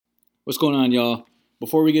What's going on, y'all?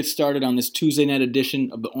 Before we get started on this Tuesday night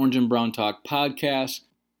edition of the Orange and Brown Talk podcast,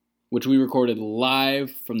 which we recorded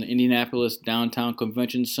live from the Indianapolis Downtown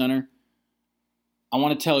Convention Center, I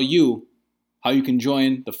want to tell you how you can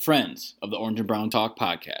join the friends of the Orange and Brown Talk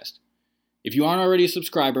podcast. If you aren't already a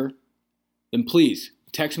subscriber, then please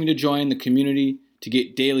text me to join the community to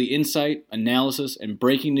get daily insight, analysis, and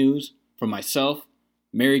breaking news from myself,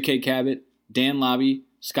 Mary Kay Cabot, Dan Lobby,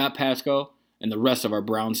 Scott Pasco, and the rest of our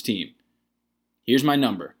Browns team. Here's my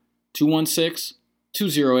number,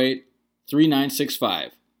 216-208-3965.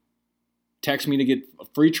 Text me to get a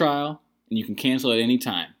free trial, and you can cancel at any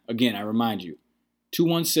time. Again, I remind you,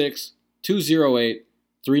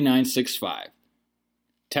 216-208-3965.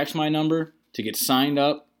 Text my number to get signed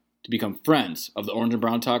up to become friends of the Orange and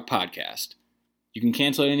Brown Talk podcast. You can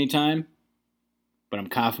cancel at any time, but I'm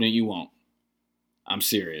confident you won't. I'm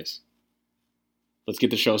serious. Let's get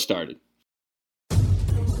the show started.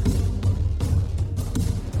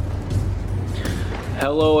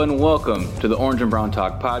 Hello and welcome to the Orange and Brown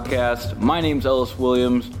Talk podcast. My name's Ellis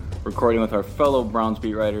Williams, recording with our fellow Browns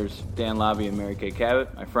beat writers, Dan Lobby and Mary Kay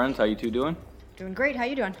Cabot. My friends, how you two doing? Doing great. How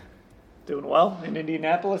you doing? Doing well in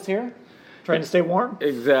Indianapolis here. Trying to stay warm.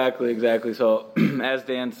 Exactly. So, as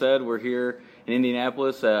Dan said, we're here in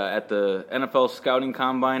Indianapolis at the NFL Scouting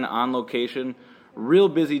Combine on location. Real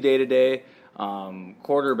busy day today.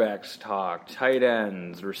 Quarterbacks talk, tight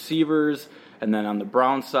ends, receivers, and then on the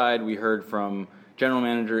Browns side, we heard from General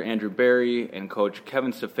Manager Andrew Berry and Coach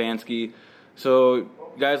Kevin Stefanski. So,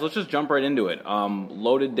 guys, let's just jump right into it.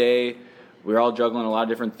 Loaded day. We're all juggling a lot of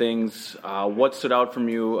different things. What stood out from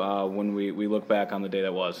you when we look back on the day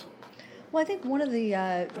that was? Well, I think one of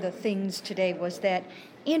the things today was that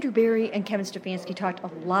Andrew Berry and Kevin Stefanski talked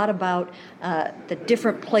a lot about the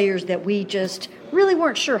different players that we just really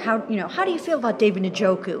weren't sure how do you feel about David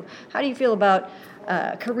Njoku? How do you feel about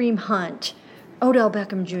Kareem Hunt, Odell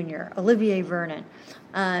Beckham Jr., Olivier Vernon?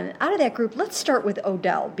 Out of that group, let's start with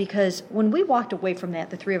Odell, because when we walked away from that,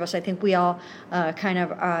 the three of us, I think we all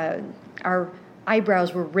our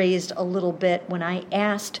eyebrows were raised a little bit when I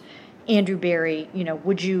asked Andrew Berry,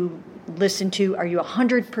 would you are you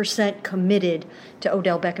 100% committed to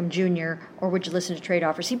Odell Beckham Jr., or would you listen to trade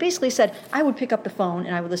offers? He basically said, I would pick up the phone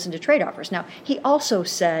and I would listen to trade offers. Now, he also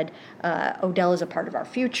said Odell is a part of our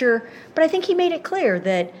future, but I think he made it clear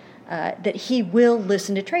that he will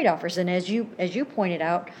listen to trade offers. And as you pointed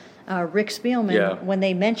out, Rick Spielman, when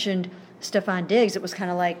they mentioned Stephon Diggs, it was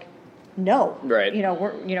kind of like, no, right?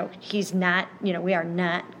 He's not. We are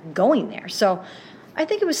not going there. So I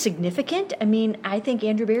think it was significant. I mean, I think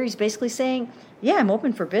Andrew Berry's basically saying, yeah, I'm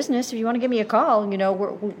open for business. If you want to give me a call,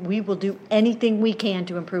 we will do anything we can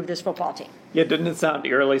to improve this football team. Yeah, didn't it sound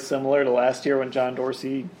eerily similar to last year when John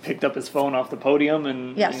Dorsey picked up his phone off the podium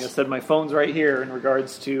and said, my phone's right here, in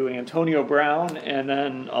regards to Antonio Brown and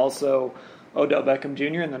then also Odell Beckham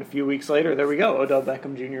Jr., and then a few weeks later, there we go, Odell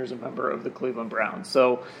Beckham Jr. is a member of the Cleveland Browns.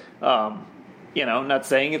 So, not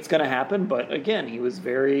saying it's going to happen, but again, he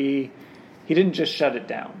didn't just shut it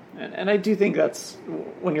down. And I do think that's,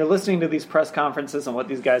 when you're listening to these press conferences and what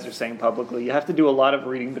these guys are saying publicly, you have to do a lot of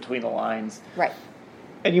reading between the lines. Right.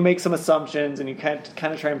 And you make some assumptions, and you kind of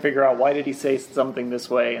try and figure out, why did he say something this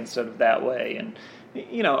way instead of that way? And,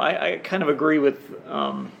 I kind of agree with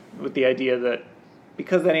the idea that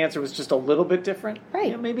because that answer was just a little bit different,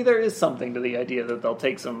 right? Maybe there is something to the idea that they'll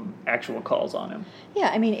take some actual calls on him.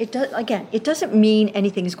 Yeah, I mean, it doesn't mean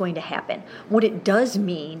anything is going to happen. What it does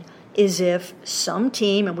mean is if some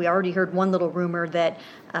team, and we already heard one little rumor that,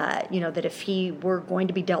 that if he were going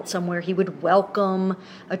to be dealt somewhere, he would welcome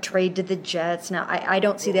a trade to the Jets. Now, I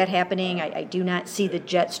don't see that happening. I do not see the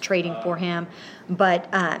Jets trading for him, but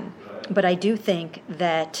I do think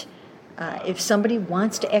that if somebody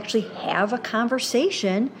wants to actually have a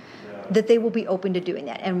conversation, that they will be open to doing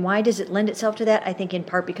that. And why does it lend itself to that? I think in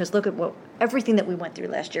part because look at everything that we went through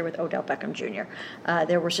last year with Odell Beckham Jr.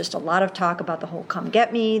 There was just a lot of talk about the whole come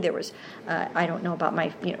get me. There was, I don't know about my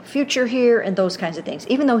future here and those kinds of things.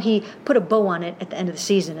 Even though he put a bow on it at the end of the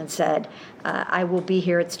season and said, I will be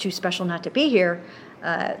here, it's too special not to be here,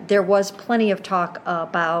 there was plenty of talk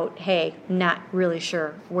about, hey, not really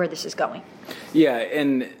sure where this is going. Yeah,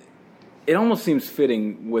 and it almost seems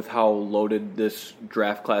fitting with how loaded this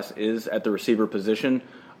draft class is at the receiver position.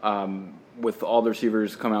 With all the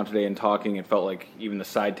receivers coming out today and talking, it felt like even the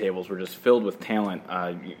side tables were just filled with talent.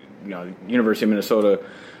 University of Minnesota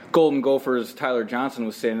Golden Gophers Tyler Johnson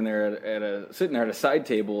was standing there sitting there at a side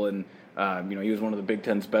table, and he was one of the Big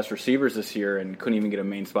Ten's best receivers this year and couldn't even get a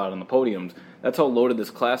main spot on the podiums. That's how loaded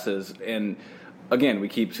this class is, and again, we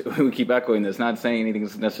keep echoing this, not saying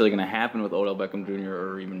anything's necessarily going to happen with Odell Beckham Jr.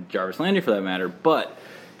 or even Jarvis Landry for that matter, but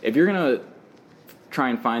if you're going to try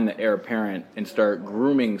and find the heir apparent and start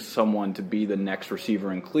grooming someone to be the next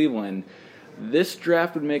receiver in Cleveland, this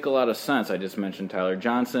draft would make a lot of sense. I just mentioned Tyler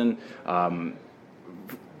Johnson.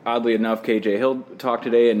 Oddly enough, KJ Hill talked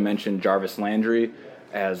today and mentioned Jarvis Landry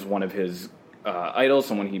as one of his idols,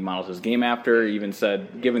 someone he models his game after. He even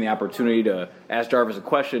said, given the opportunity to ask Jarvis a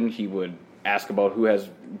question, he would ask about who has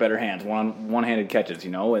better hands, one-handed catches,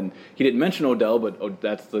 and he didn't mention Odell, but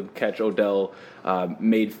that's the catch Odell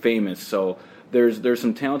made famous. So there's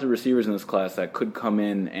some talented receivers in this class that could come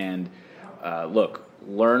in and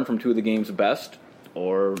learn from two of the game's best,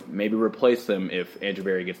 or maybe replace them if Andrew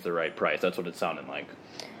Berry gets the right price. That's what it sounded like.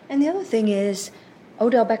 And the other thing is,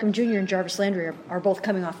 Odell Beckham Jr. and Jarvis Landry are both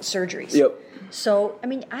coming off of surgeries. Yep. So,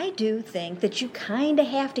 I do think that you kind of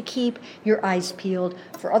have to keep your eyes peeled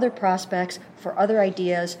for other prospects, for other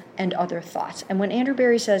ideas, and other thoughts. And when Andrew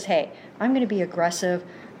Berry says, hey, I'm going to be aggressive,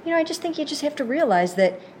 I just think you just have to realize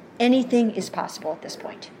that anything is possible at this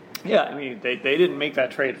point. Yeah, they didn't make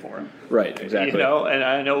that trade for him. Right, exactly. And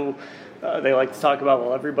I know they like to talk about,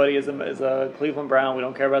 well, everybody is a Cleveland Brown. We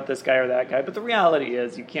don't care about this guy or that guy. But the reality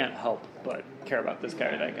is you can't help but care about this guy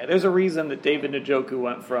or that guy. There's a reason that David Njoku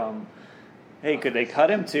went from, hey, could they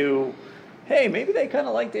cut him, to, hey, maybe they kind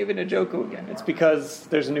of like David Njoku again. It's because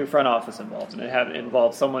there's a new front office involved, and it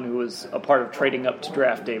involved someone who was a part of trading up to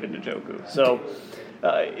draft David Njoku. So,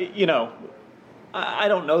 I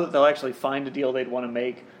don't know that they'll actually find a deal they'd want to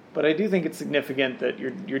make. But I do think it's significant that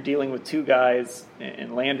you're dealing with two guys,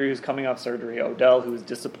 in Landry, who's coming off surgery, Odell, who was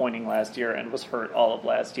disappointing last year and was hurt all of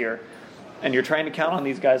last year, and you're trying to count on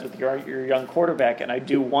these guys with your young quarterback. And I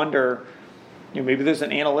do wonder, maybe there's an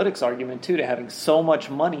analytics argument too to having so much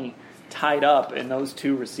money tied up in those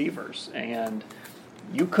two receivers. And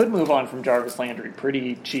you could move on from Jarvis Landry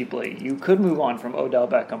pretty cheaply. You could move on from Odell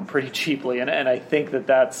Beckham pretty cheaply, and I think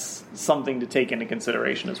that something to take into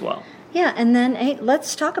consideration as well. Yeah, and then hey,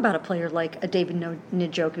 let's talk about a player like a David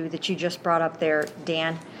Njoku that you just brought up there,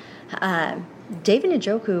 Dan. David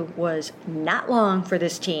Njoku was not long for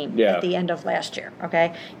this team at the end of last year,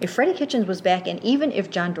 okay? If Freddie Kitchens was back, and even if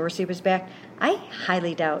John Dorsey was back, I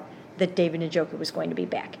highly doubt that David Njoku was going to be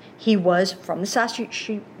back. He was from the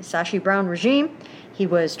Sashi Brown regime. He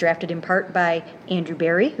was drafted in part by Andrew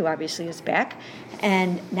Berry, who obviously is back.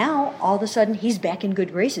 And now, all of a sudden, he's back in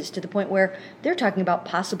good graces to the point where they're talking about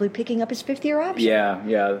possibly picking up his fifth-year option.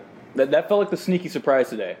 Yeah. That felt like the sneaky surprise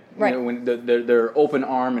today. Right. When their open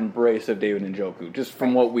arm embrace of David Njoku. Just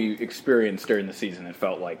from what we experienced during the season, it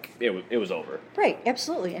felt like it was over. Right,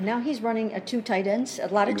 absolutely. And now he's running a lot of two tight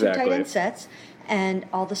end sets. And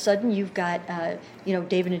all of a sudden, you've got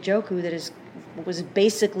David Njoku that was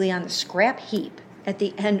basically on the scrap heap at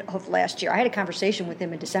the end of last year. I had a conversation with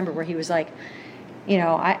him in December where he was like,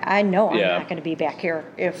 I know I'm not going to be back here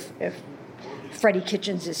if Freddie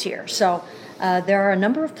Kitchens is here. So there are a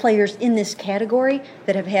number of players in this category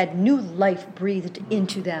that have had new life breathed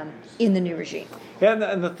into them in the new regime. Yeah,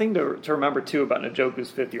 and the thing to remember, too, about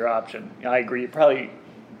Njoku's fifth-year option, I agree,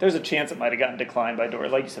 there's a chance it might have gotten declined by Dorsey.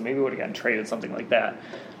 Like you said, maybe it would have gotten traded, something like that.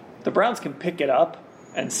 The Browns can pick it up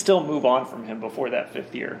and still move on from him before that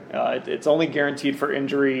fifth year. It's only guaranteed for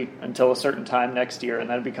injury until a certain time next year, and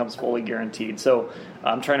then it becomes fully guaranteed. So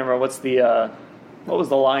I'm trying to remember what was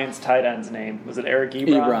the Lions tight end's name? Was it Eric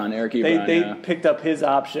Ebron? Eric Ebron. They picked up his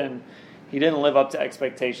option. He didn't live up to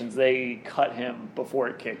expectations. They cut him before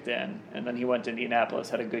it kicked in, and then he went to Indianapolis,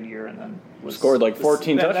 had a good year, and then scored like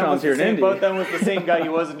 14 touchdowns here in Indy. But then was the same guy he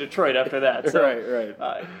was in Detroit after that. So,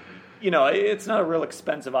 right. It's not a real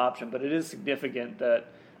expensive option, but it is significant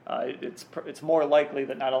that it's more likely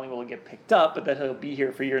that not only will he get picked up, but that he'll be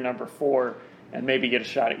here for year number 4 and maybe get a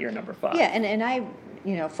shot at year number 5. Yeah, and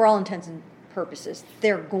I, for all intents and purposes,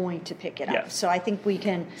 they're going to pick it up. Yes. So I think we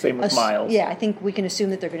can... Same with Miles. Yeah, I think we can assume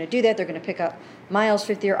that they're going to do that. They're going to pick up Miles'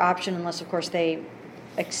 fifth-year option, unless, of course, they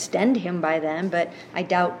extend him by then. But I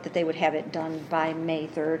doubt that they would have it done by May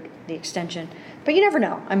 3rd, the extension. But you never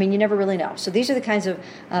know. You never really know. So these are the kinds of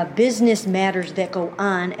business matters that go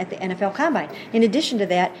on at the NFL Combine. In addition to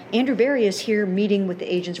that, Andrew Berry is here meeting with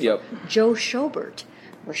the agents for Joe Schobert,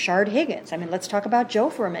 Rashard Higgins. Let's talk about Joe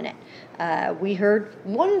for a minute. We heard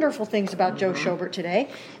wonderful things about Joe Schobert today.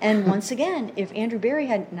 And once again, if Andrew Berry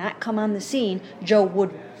had not come on the scene, Joe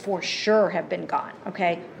would for sure have been gone,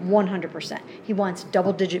 okay? 100%. He wants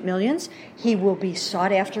double-digit millions. He will be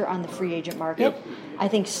sought after on the free agent market. Yep. I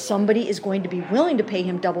think somebody is going to be willing to pay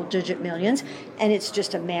him double-digit millions, and it's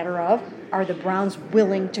just a matter of, are the Browns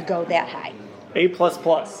willing to go that high? A++.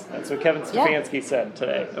 That's what Kevin Stefanski said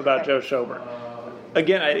today about Joe Schobert.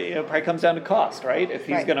 Again, it probably comes down to cost, right? If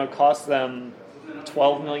he's going to cost them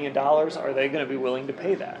 $12 million, are they going to be willing to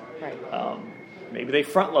pay that? Right. maybe they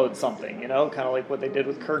front load something, kind of like what they did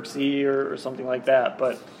with Kirksey or something like that.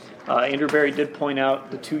 But Andrew Berry did point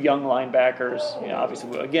out the 2 young linebackers.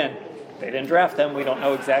 Obviously, again, they didn't draft them. We don't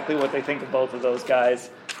know exactly what they think of both of those guys.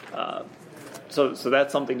 So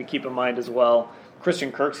that's something to keep in mind as well.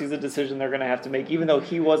 Christian Kirksey's a decision they're going to have to make. Even though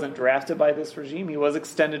he wasn't drafted by this regime, he was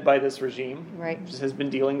extended by this regime. Right. Just has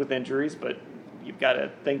been dealing with injuries, but you've got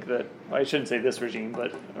to think that, I shouldn't say this regime,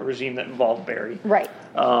 but a regime that involved Berry. Right.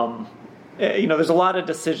 There's a lot of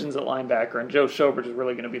decisions at linebacker, and Joe Schobert is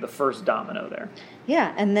really going to be the first domino there.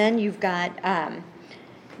 Yeah, and then you've got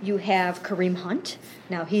you have Kareem Hunt.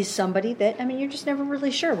 Now, he's somebody that, you're just never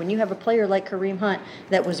really sure. When you have a player like Kareem Hunt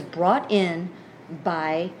that was brought in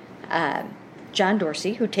by John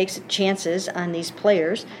Dorsey, who takes chances on these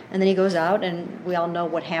players, and then he goes out, and we all know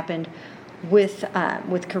what happened with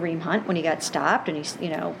Kareem Hunt when he got stopped, and he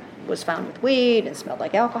was found with weed and smelled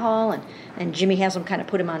like alcohol, and Jimmy Haslam kind of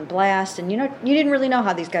put him on blast, and you didn't really know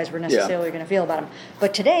how these guys were necessarily going to feel about him.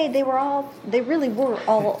 But today they really were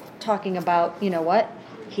all talking about,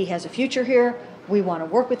 he has a future here. We want to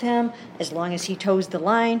work with him as long as he toes the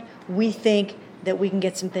line. We think that we can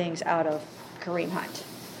get some things out of Kareem Hunt.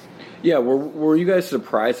 Yeah, were you guys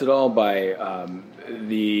surprised at all by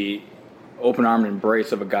the open-armed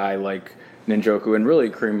embrace of a guy like Njoku and really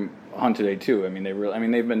Kareem Hunt today too?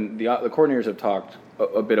 They've been the coordinators have talked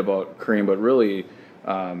a bit about Kareem, but really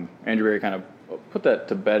Andrew Berry kind of put that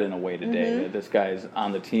to bed in a way today that this guy's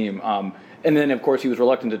on the team. And then of course he was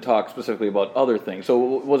reluctant to talk specifically about other things. So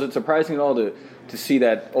was it surprising at all to see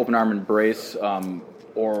that open-armed embrace,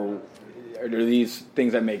 or are these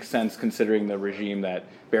things that make sense considering the regime that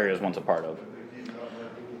Berry was once a part of?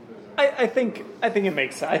 I think it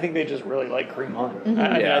makes sense. I think they just really like Kareem Hunt.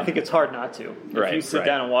 I think it's hard not to. If you sit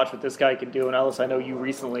down and watch what this guy can do, and Ellis, I know you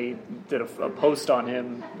recently did a post on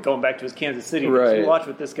him going back to his Kansas City. So you watch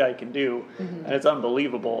what this guy can do, and it's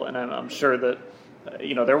unbelievable. And I'm sure that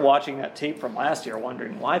they're watching that tape from last year,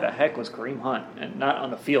 wondering why the heck was Kareem Hunt and not on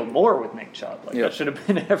the field more with Nick Chubb. That should have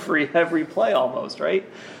been every play almost, right?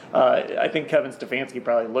 I think Kevin Stefanski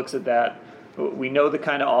probably looks at that. We know the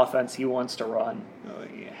kind of offense he wants to run.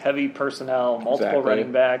 Heavy personnel, multiple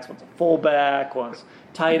running backs, wants a fullback, wants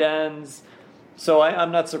tight ends. So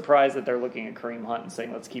I'm not surprised that they're looking at Kareem Hunt and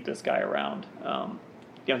saying, let's keep this guy around.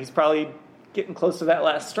 He's probably getting close to that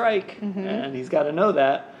last strike, and he's got to know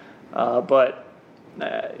that. But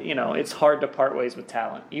it's hard to part ways with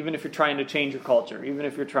talent. Even if you're trying to change your culture, even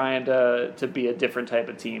if you're trying to be a different type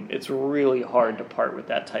of team, it's really hard to part with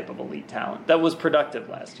that type of elite talent that was productive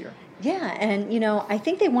last year. Yeah, and, I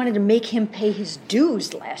think they wanted to make him pay his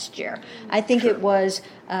dues last year. I think it was,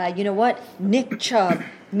 Nick Chubb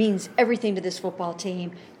means everything to this football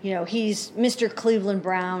team. He's Mr. Cleveland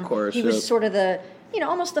Brown. Of course, he was sort of the,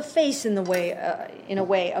 almost the face in a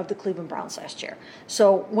way of the Cleveland Browns last year.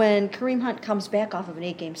 So when Kareem Hunt comes back off of an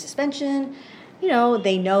 8-game suspension,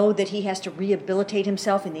 they know that he has to rehabilitate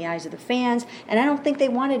himself in the eyes of the fans, and I don't think they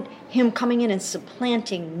wanted him coming in and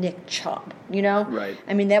supplanting Nick Chubb, Right.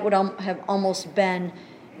 That would have almost been,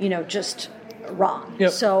 just wrong.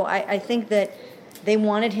 Yep. So I think that they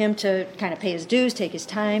wanted him to kind of pay his dues, take his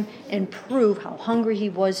time, and prove how hungry he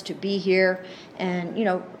was to be here, and,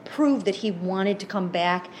 prove that he wanted to come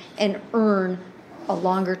back and earn a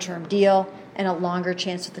longer-term deal and a longer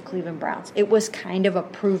chance with the Cleveland Browns. It was kind of a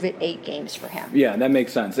prove it 8 games for him. Yeah, that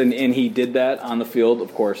makes sense. And he did that on the field.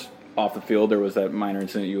 Of course, off the field, there was that minor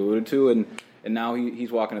incident you alluded to, and now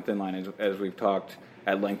he's walking a thin line, as we've talked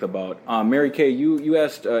at length about. Mary Kay, you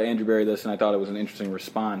asked Andrew Berry this, and I thought it was an interesting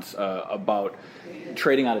response about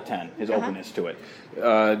trading out of 10, his openness to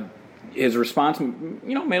it. His response,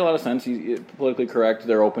 made a lot of sense. He's politically correct.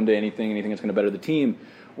 They're open to anything that's going to better the team.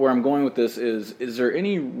 Where I'm going with this is there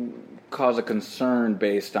any cause of concern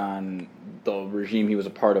based on the regime he was a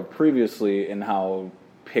part of previously and how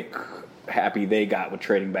pick-happy they got with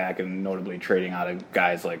trading back and notably trading out of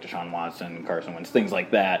guys like Deshaun Watson, Carson Wentz, things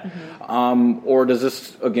like that? Or does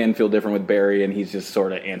this, again, feel different with Berry and he's just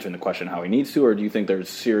sort of answering the question how he needs to, or do you think there's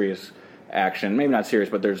serious action, maybe not serious,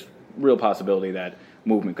 but there's real possibility that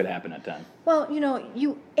movement could happen at 10? Well,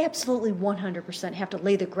 you absolutely 100% have to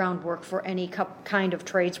lay the groundwork for any kind of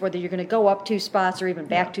trades, whether you're going to go up 2 spots or even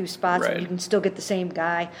back 2 spots, and you can still get the same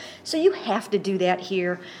guy. So you have to do that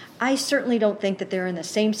here. I certainly don't think that they're in the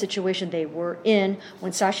same situation they were in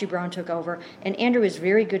when Sashi Brown took over, and Andrew is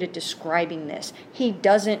very good at describing this. He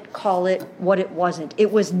doesn't call it what it wasn't.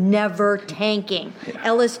 It was never tanking.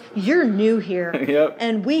 Ellis, you're new here,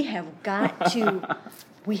 and we have got to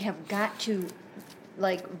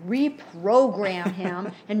reprogram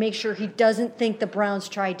him and make sure he doesn't think the Browns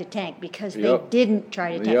tried to tank, because they didn't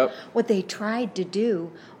try to tank. What they tried to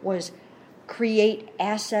do was create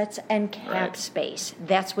assets and cap space.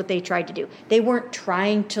 That's what they tried to do. They weren't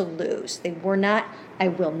trying to lose. They were not. I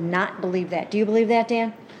will not believe that. Do you believe that,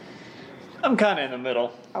 Dan? I'm kind of in the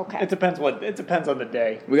middle. Okay. It depends on the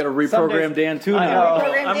day. We got to reprogram Dan too now.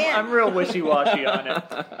 I'm real wishy-washy on it.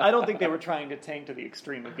 I don't think they were trying to tank to the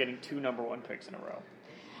extreme of getting 2 number 1 picks in a row.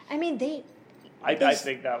 I mean, I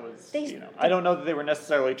think that was, I don't know that they were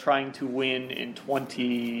necessarily trying to win in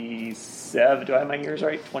 27, do I have my years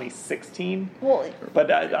right? 2016? Well, but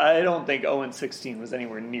I don't think 0-16 was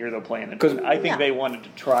anywhere near the plan. I think they wanted to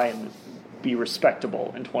try and be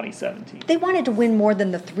respectable in 2017. They wanted to win more than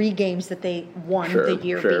the 3 games that they won the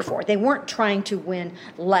year before. They weren't trying to win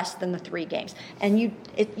less than the 3 games. And you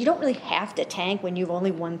don't really have to tank when you've only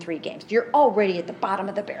won 3 games. You're already at the bottom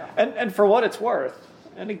of the barrel. And for what it's worth,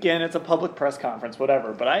 and again, it's a public press conference,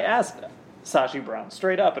 whatever, but I asked Sashi Brown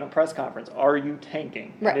straight up in a press conference, are you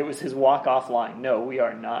tanking? Right. And it was his walk-off line, no, we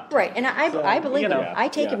are not. Right, and I believe him. I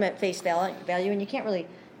take him at face value, and you can't really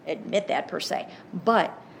admit that per se.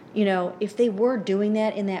 But, if they were doing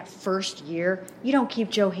that in that first year, you don't keep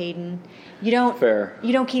Joe Hayden. You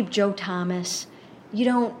don't keep Joe Thomas. You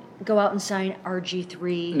don't go out and sign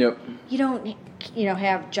RG3. Yep. You don't,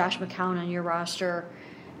 have Josh McCown on your roster.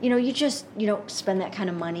 You don't spend that kind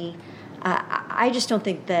of money. I just don't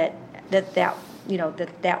think that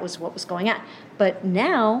was what was going on. But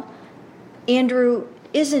now, Andrew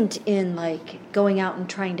isn't in going out and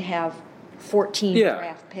trying to have 14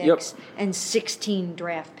 draft picks and 16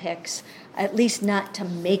 draft picks, at least not to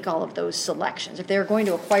make all of those selections. If they're going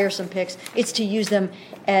to acquire some picks, it's to use them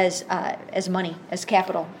as money, as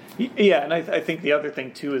capital. Yeah, and I think the other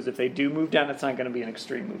thing, too, is if they do move down, it's not going to be an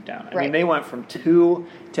extreme move down. I mean, they went from 2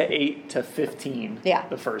 to 8 to 15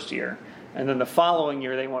 the first year. And then the following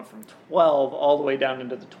year, they went from 12 all the way down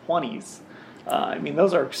into the 20s. I mean,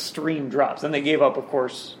 those are extreme drops. And they gave up, of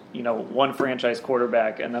course, 1 franchise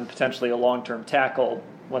quarterback and then potentially a long-term tackle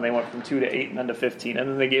when they went from 2 to 8 and then to 15. And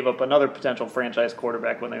then they gave up another potential franchise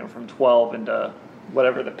quarterback when they went from 12 into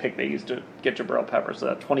whatever the pick they used to get Jabril Peppers. So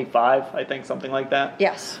that 25, I think, something like that.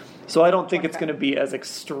 Yes. So I don't think it's going to be as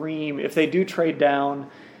extreme. If they do trade down,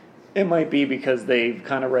 it might be because they've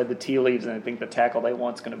kind of read the tea leaves and I think the tackle they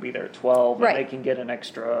want is going to be there at 12 and they can get an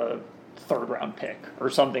extra third-round pick or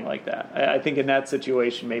something like that. I think in that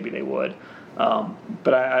situation maybe they would.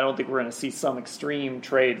 But I don't think we're going to see some extreme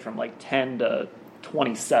trade from 10 to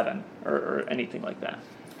 27 or anything like that.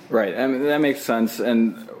 Right. I mean, that makes sense.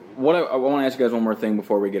 And what I want to ask you guys one more thing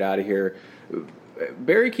before we get out of here.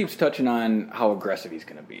 Barry keeps touching on how aggressive he's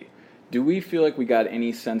going to be. Do we feel like we got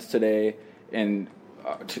any sense today in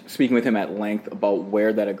speaking with him at length about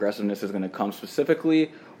where that aggressiveness is going to come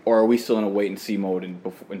specifically, or are we still in a wait-and-see mode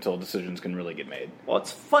until decisions can really get made? Well,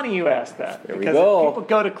 it's funny you ask that. There we go. If people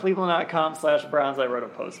go to cleveland.com/Browns, I wrote a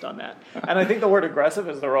post on that. And I think the word aggressive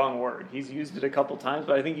is the wrong word. He's used it a couple times,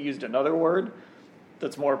 but I think he used another word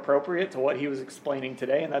that's more appropriate to what he was explaining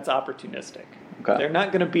today, and that's opportunistic. Okay. They're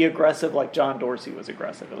not going to be aggressive like John Dorsey was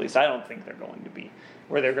aggressive. At least I don't think they're going to be.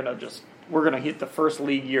 Where they're going to we're going to hit the first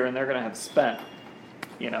league year and they're going to have spent,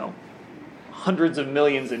 hundreds of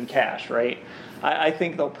millions in cash, right? I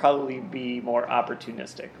think they'll probably be more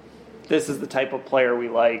opportunistic. This is the type of player we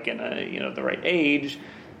like in the right age.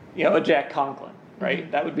 A Jack Conklin, right?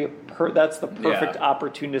 Mm-hmm. That would be that's the perfect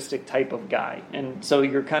opportunistic type of guy. And so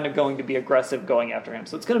you're kind of going to be aggressive going after him.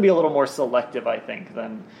 So it's going to be a little more selective, I think,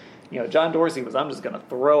 than John Dorsey was. I'm just going to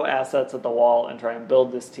throw assets at the wall and try and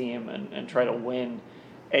build this team and try to win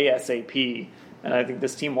ASAP. And I think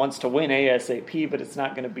this team wants to win ASAP, but it's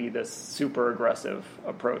not going to be this super aggressive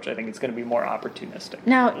approach. I think it's going to be more opportunistic.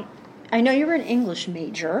 Now, I know you're an English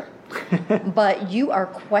major, but you are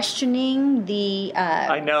questioning the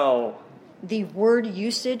I know. The word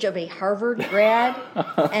usage of a Harvard grad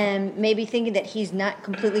and maybe thinking that he's not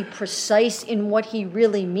completely precise in what he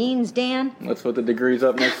really means, Dan? Let's put the degrees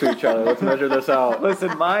up next to each other. Let's measure this out.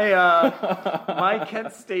 Listen, my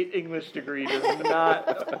Kent State English degree does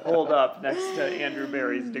not hold up next to Andrew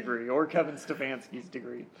Barry's degree or Kevin Stefanski's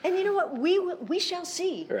degree. And you know what? We shall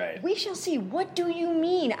see. Right. We shall see. What do you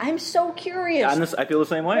mean? I'm so curious. I feel the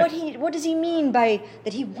same way. What does he mean by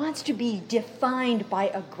that he wants to be defined by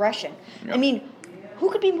aggression? Yep. I mean, who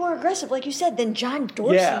could be more aggressive, like you said, than John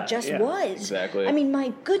Dorsey was? Exactly. I mean,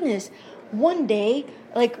 my goodness. One day,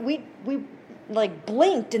 we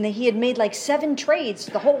blinked and he had made 7 trades.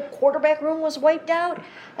 The whole quarterback room was wiped out.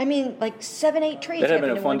 I mean, 7, 8 trades. That had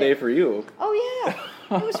been a fun day for you. Oh,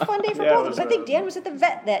 yeah. It was a fun day for both of us. I think Dan was at the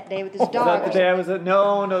vet that day with his dog. Was that the day I was at?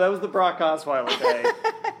 No, that was the Brock Osweiler day.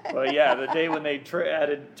 But yeah, the day when they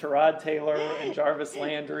added Tyrod Taylor and Jarvis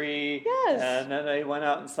Landry, and then they went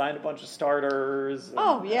out and signed a bunch of starters. It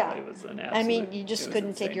was an absolute. I mean, you just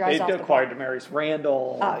couldn't take your eyes off the ball. They acquired Demarius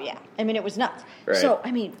Randall. Oh yeah, I mean, it was nuts. Right. So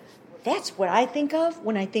I mean, that's what I think of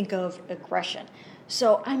when I think of aggression.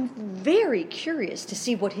 So I'm very curious to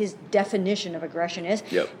see what his definition of aggression is,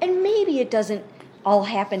 and maybe it doesn't all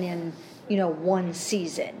happen in one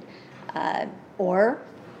season, or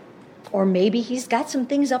maybe he's got some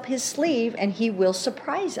things up his sleeve and he will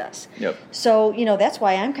surprise us. So, that's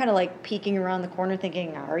why I'm kind of like peeking around the corner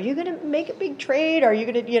thinking, are you going to make a big trade? Are you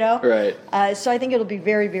going to, Right. So I think it'll be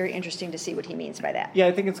very, very interesting to see what he means by that. Yeah,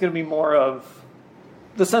 I think it's going to be more of,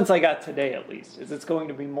 the sense I got today at least, is it's going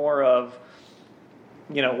to be more of,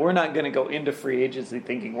 we're not going to go into free agency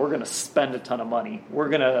thinking we're going to spend a ton of money. We're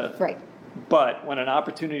going to... Right. But when an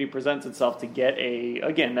opportunity presents itself to get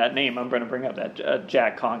that name I'm going to bring up, that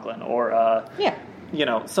Jack Conklin, or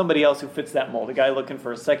somebody else who fits that mold, a guy looking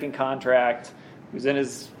for a second contract who's in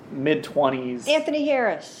his mid-20s. Anthony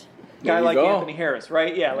Harris. Guy like Anthony Harris,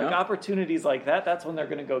 right? Yeah, like opportunities like that, that's when they're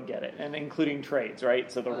going to go get it, and including trades, right?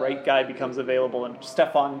 So the right guy becomes available, and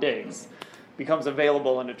Stephon Diggs becomes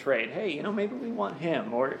available in a trade. Hey, maybe we want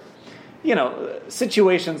him, or,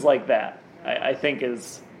 situations like that, I think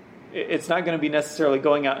is... It's not going to be necessarily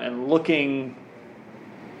going out and looking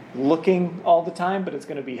all the time, but it's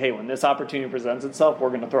going to be, hey, when this opportunity presents itself, we're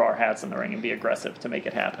going to throw our hats in the ring and be aggressive to make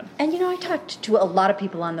it happen. And, I talked to a lot of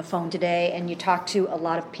people on the phone today, and you talk to a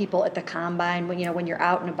lot of people at the Combine when you're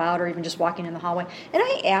out and about or even just walking in the hallway. And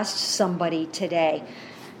I asked somebody today,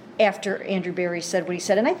 after Andrew Berry said what he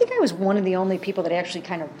said, and I think I was one of the only people that actually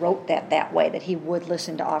kind of wrote that way, that he would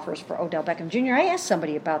listen to offers for Odell Beckham Jr. I asked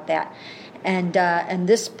somebody about that, and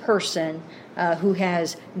this person who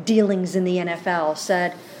has dealings in the NFL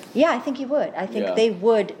said, yeah, I think he would. I think they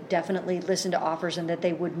would definitely listen to offers, and that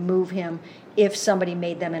they would move him if somebody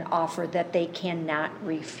made them an offer that they cannot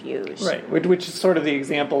refuse. Right, which is sort of the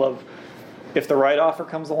example of, if the right offer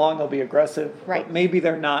comes along, they'll be aggressive. Right. But maybe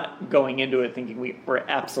they're not going into it thinking we're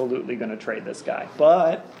absolutely going to trade this guy.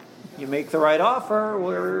 But you make the right offer,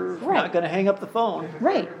 we're not going to hang up the phone.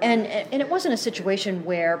 Right. And it wasn't a situation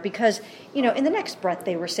where, because, in the next breath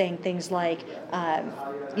they were saying things like,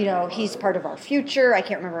 he's part of our future. I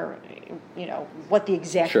can't remember, what the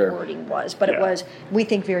exact wording was. But it was, we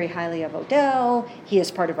think very highly of Odell. He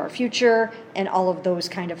is part of our future, and all of those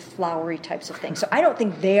kind of flowery types of things. So I don't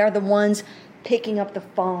think they are the ones picking up the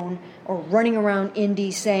phone or running around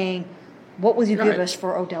Indy saying, what will you give us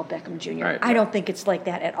for Odell Beckham Jr.? Right. I don't think it's like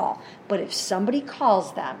that at all. But if somebody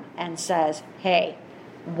calls them and says, hey,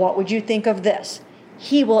 what would you think of this?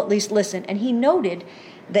 He will at least listen. And he noted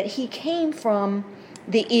that he came from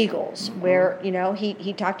the Eagles, where,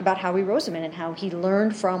 he talked about Howie Roseman and how he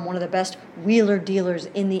learned from one of the best wheeler dealers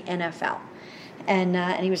in the NFL.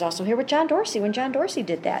 And he was also here with John Dorsey when John Dorsey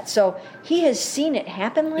did that. So he has seen it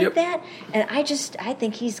happen like that. And I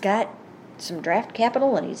think he's got some draft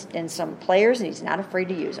capital and some players, and he's not afraid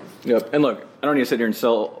to use them. Yep. And look, I don't need to sit here and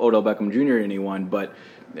sell Odell Beckham Jr. to anyone, but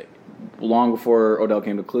long before Odell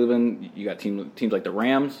came to Cleveland, you got teams like the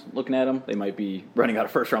Rams looking at him. They might be running out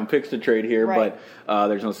of first-round picks to trade here, but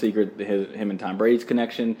there's no secret him and Tom Brady's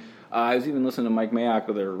connection. I was even listening to Mike Mayock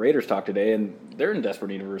of the Raiders talk today, and they're in desperate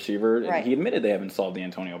need of a receiver. Right. He admitted they haven't solved the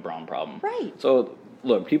Antonio Brown problem. Right. So,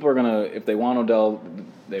 look, people are going to, if they want Odell,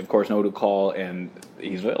 they of course know who to call, and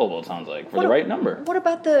he's available, it sounds like, for the right number. What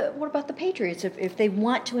about the Patriots if they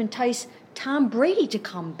want to entice Tom Brady to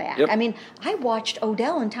come back? Yep. I mean, I watched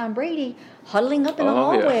Odell and Tom Brady huddling up in the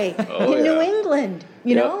hallway in New England.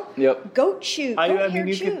 You know, goat shoot.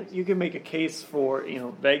 You can make a case for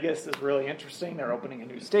Vegas is really interesting. They're opening a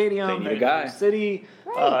new stadium. They're a new city.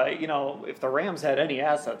 Right. If the Rams had any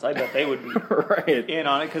assets, I bet they would be in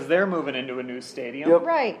on it because they're moving into a new stadium. Yep.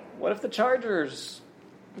 Right. What if the Chargers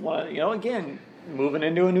want again moving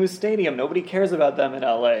into a new stadium? Nobody cares about them in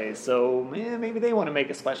LA, so maybe they want to make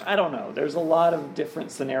a splash. I don't know. There's a lot of different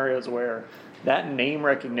scenarios where that name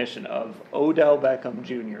recognition of Odell Beckham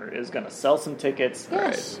Jr. is going to sell some tickets,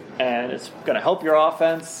 and it's going to help your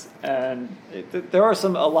offense. And there are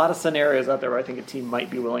a lot of scenarios out there where I think a team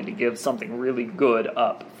might be willing to give something really good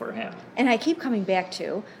up for him. And I keep coming back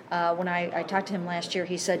to when I talked to him last year,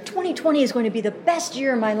 he said 2020 is going to be the best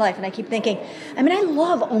year of my life. And I keep thinking, I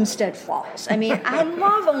love Olmsted Falls. I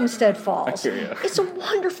love Olmsted Falls. It's a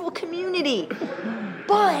wonderful community.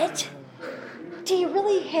 But do you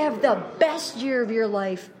really have the best year of your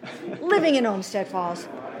life living in Olmsted Falls?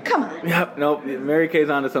 Come on. Yep. Nope. Mary Kay's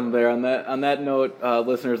onto something there. On that note,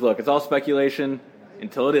 listeners, look, it's all speculation.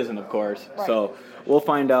 until it isn't, of course. Right. So we'll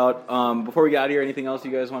find out. Before we get out of here, anything else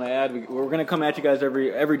you guys want to add? We're going to come at you guys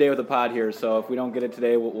every day with a pod here. So if we don't get it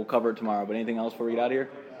today, we'll cover it tomorrow. But anything else before we get out of here?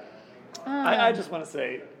 I just want to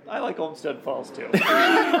say, I like Olmsted Falls, too. We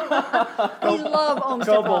love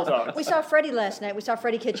Olmsted Falls. Bulldogs. We saw Freddie last night. We saw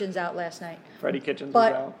Freddie Kitchens out last night. Freddie Kitchens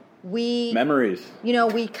was out. Memories.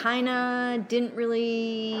 We kind of didn't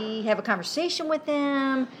really have a conversation with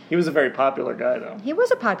him. He was a very popular guy, though. He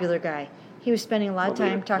was a popular guy. He was spending a lot of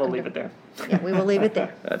time talking. We'll leave it there. Yeah, we will leave it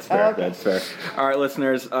there. That's fair. Okay. That's fair. All right,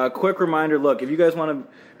 listeners. Quick reminder. Look, if you guys want to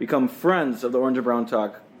become friends of the Orange and Brown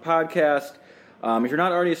Talk podcast, if you're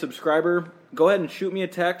not already a subscriber, go ahead and shoot me a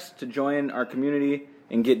text to join our community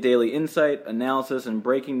and get daily insight, analysis, and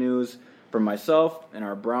breaking news from myself and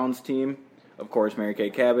our Browns team. Of course, Mary Kay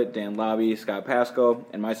Cabot, Dan Lobby, Scott Pasco,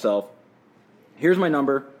 and myself. Here's my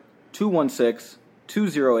number,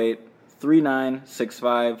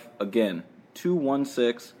 216-208-3965. Again,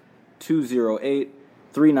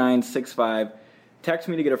 216-208-3965. Text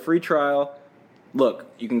me to get a free trial. Look,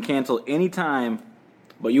 you can cancel anytime,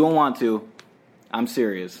 but you won't want to. I'm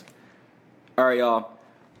serious. All right, y'all.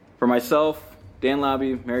 For myself, Dan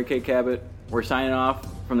Lobby, Mary Kay Cabot, we're signing off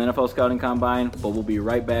from the NFL Scouting Combine, but we'll be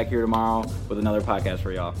right back here tomorrow with another podcast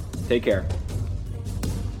for y'all. Take care.